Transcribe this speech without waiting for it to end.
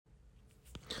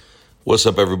What's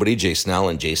up, everybody? Jason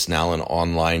Allen,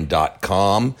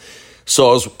 jasonallenonline.com.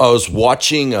 So I was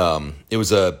watching, it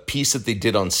was a piece that they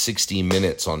did on 60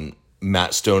 Minutes on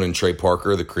Matt Stone and Trey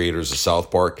Parker, the creators of South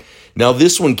Park. Now,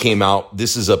 this one came out,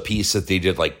 this is a piece that they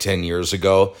did like 10 years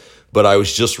ago, but I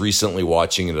was just recently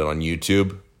watching it on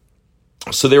YouTube.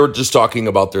 So they were just talking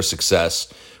about their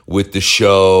success with the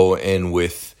show and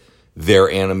with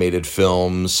their animated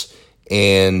films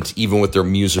and even with their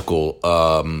musical,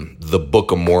 The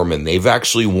Book of Mormon. They've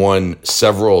actually won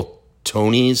several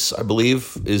Tonys, I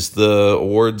believe, is the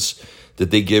awards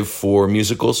that they give for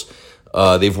musicals.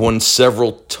 They've won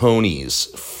several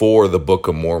Tonys for The Book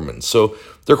of Mormon. So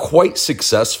they're quite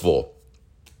successful.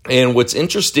 And what's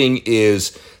interesting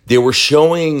is they were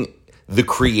showing the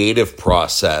creative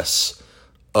process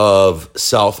of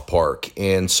South Park.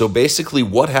 And so basically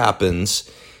what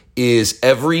happens is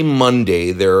every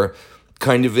Monday, they're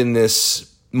kind of in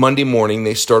this Monday morning,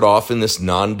 they start off in this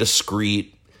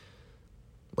non-discrete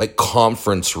like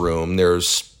conference room.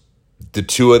 There's the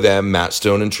two of them, Matt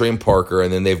Stone and Trey Parker,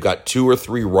 and then they've got 2 or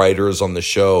 3 writers on the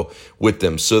show with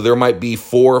them. So there might be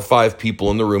 4 or 5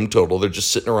 people in the room total. They're just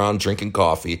sitting around drinking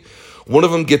coffee. One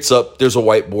of them gets up, there's a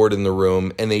whiteboard in the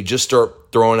room, and they just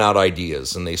start throwing out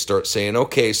ideas. And they start saying,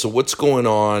 okay, so what's going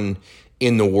on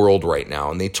in the world right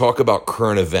now? And they talk about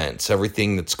current events,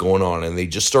 everything that's going on. And they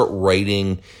just start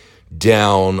writing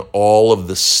down all of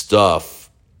the stuff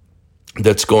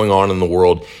that's going on in the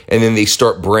world. And then they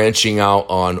start branching out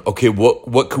on, okay,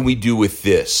 what can we do with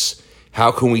this?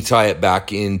 How can we tie it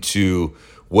back into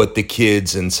what the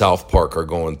kids in South Park are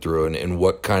going through? And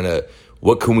what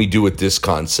can we do with this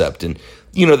concept? And,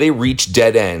 you know, they reach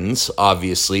dead ends,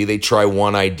 obviously. They try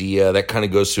one idea, that kind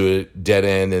of goes to a dead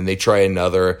end, and they try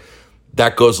another.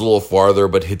 That goes a little farther,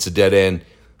 but hits a dead end.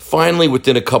 Finally,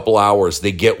 within a couple hours,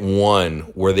 they get one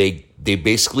where they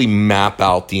basically map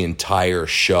out the entire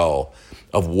show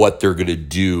of what they're going to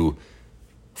do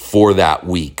for that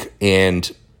week.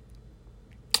 And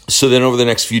so then over the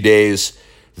next few days,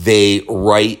 they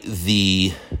write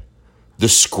the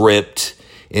script,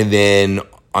 and then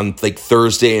on like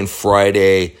Thursday and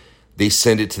Friday, they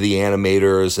send it to the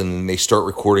animators, and then they start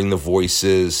recording the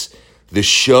voices. The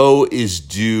show is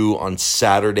due on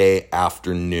Saturday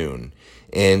afternoon,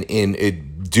 and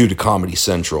due to Comedy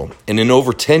Central. And in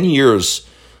over 10 years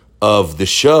of the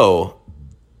show,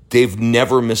 they've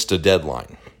never missed a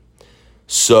deadline.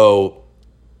 So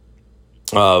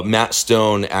Matt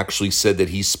Stone actually said that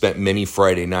he spent many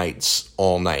Friday nights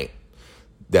all night,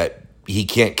 that he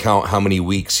can't count how many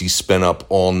weeks he spent up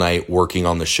all night working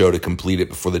on the show to complete it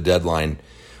before the deadline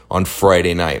on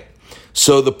Friday night.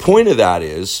 So the point of that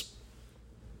is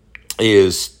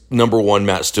number one,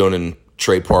 Matt Stone and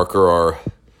Trey Parker are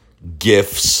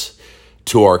gifts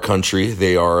to our country.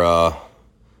 They are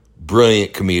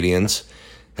brilliant comedians,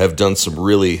 have done some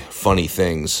really funny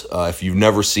things. If you've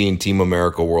never seen Team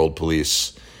America World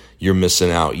Police, you're missing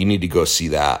out. You need to go see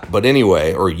that. But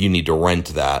anyway, or you need to rent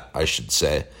that, I should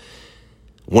say.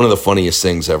 One of the funniest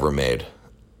things ever made.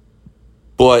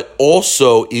 But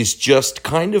also is just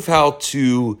kind of how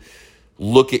to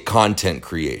look at content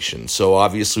creation. So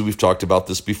obviously we've talked about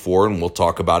this before, and we'll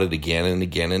talk about it again and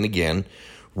again and again.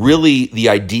 Really, the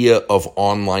idea of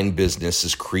online business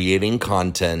is creating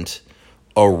content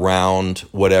around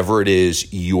whatever it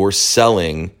is you're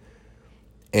selling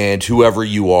and whoever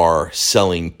you are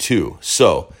selling to.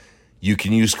 So you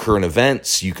can use current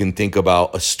events. You can think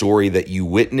about a story that you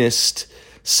witnessed,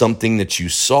 something that you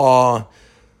saw.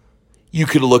 You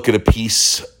could look at a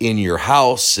piece in your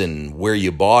house and where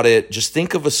you bought it. Just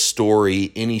think of a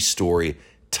story, any story,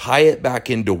 tie it back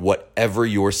into whatever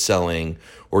you're selling,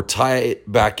 or tie it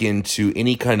back into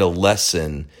any kind of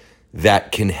lesson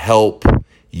that can help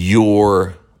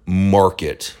your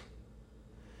market.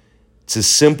 It's as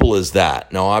simple as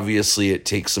that. Now, obviously, it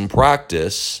takes some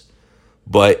practice,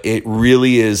 but it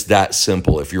really is that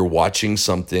simple. If you're watching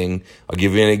something, I'll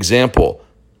give you an example.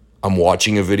 I'm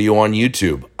watching a video on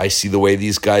YouTube. I see the way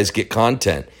these guys get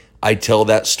content. I tell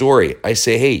that story. I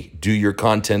say, hey, do your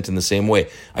content in the same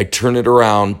way. I turn it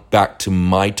around back to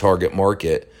my target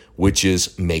market, which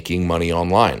is making money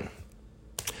online.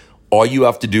 All you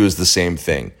have to do is the same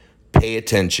thing. Pay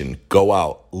attention. Go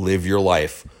out. Live your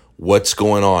life. What's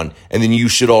going on? And then you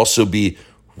should also be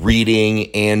reading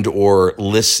and or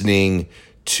listening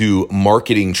to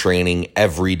marketing training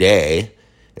every day.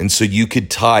 And so you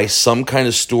could tie some kind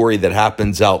of story that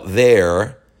happens out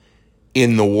there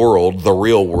in the world, the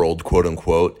real world, quote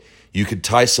unquote. You could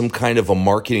tie some kind of a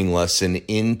marketing lesson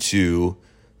into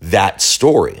that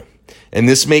story. And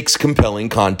this makes compelling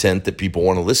content that people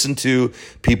want to listen to,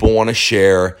 people want to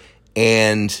share,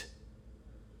 and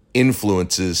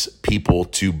influences people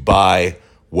to buy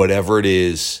whatever it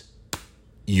is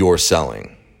you're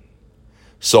selling.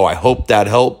 So I hope that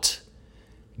helped.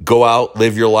 Go out,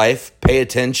 live your life, pay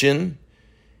attention,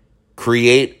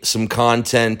 create some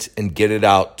content, and get it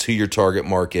out to your target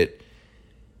market.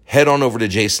 Head on over to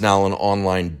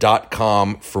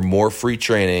jasonallenonline.com for more free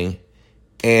training,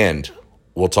 and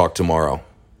we'll talk tomorrow.